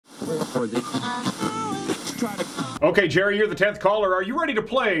Okay, Jerry, you're the 10th caller. Are you ready to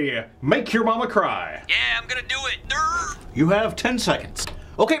play Make Your Mama Cry? Yeah, I'm gonna do it. You have 10 seconds.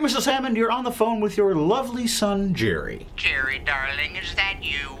 Okay, Mrs. Hammond, you're on the phone with your lovely son, Jerry. Jerry, darling, is that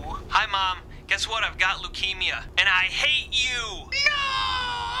you? Hi, Mom. Guess what? I've got leukemia, and I hate you. No!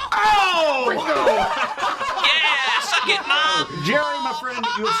 Oh! Yeah, suck it, Mom. Jerry, my friend,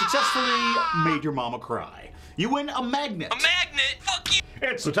 you have successfully made your mama cry. You win a magnet. A magnet? Fuck you.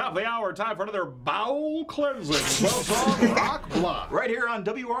 It's the top of the hour. Time for another bowel cleansing. Well song, rock block. Right here on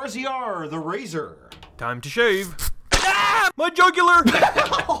WRZR, the Razor. Time to shave. Ah! My jugular!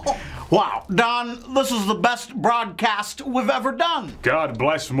 Wow, Don, this is the best broadcast we've ever done. God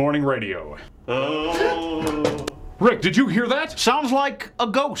bless morning radio. Rick, did you hear that? Sounds like a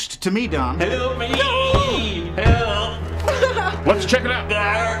ghost to me, Don. Help me! Help! Let's check it out.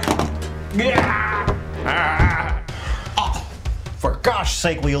 Oh, for gosh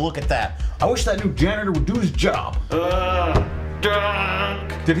sake, will you look at that? I wish that new janitor would do his job.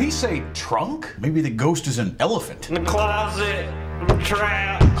 Drunk! Did he say trunk? Maybe the ghost is an elephant. In the closet! I'm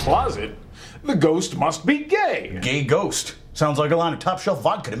trapped! Closet? The ghost must be gay. Gay ghost. Sounds like a line of top shelf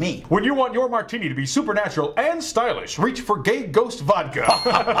vodka to me. When you want your martini to be supernatural and stylish, reach for Gay Ghost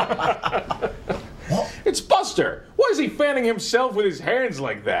Vodka. It's Buster. Why is he fanning himself with his hands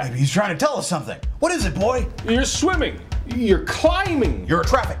like that? Maybe he's trying to tell us something. What is it, boy? You're swimming. You're climbing. You're a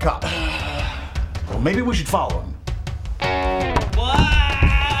traffic cop. Well, maybe we should follow him.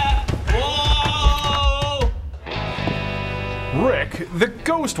 Rick, the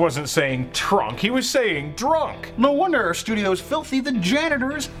ghost wasn't saying trunk, he was saying drunk. No wonder our studio's filthy. The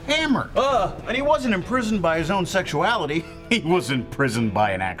janitor is hammered. And he wasn't imprisoned by his own sexuality. He was imprisoned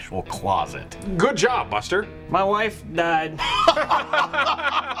by an actual closet. Good job, Buster. My wife died.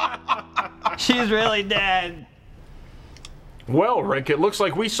 She's really dead. Well, Rick, it looks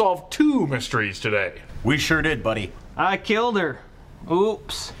like we solved 2 mysteries today. We sure did, buddy. I killed her.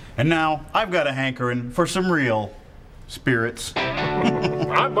 Oops. And now I've got a hankering for some real spirits.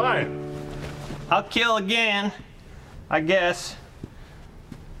 I'm buying. I'll kill again, I guess.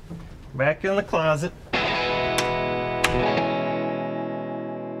 Back in the closet.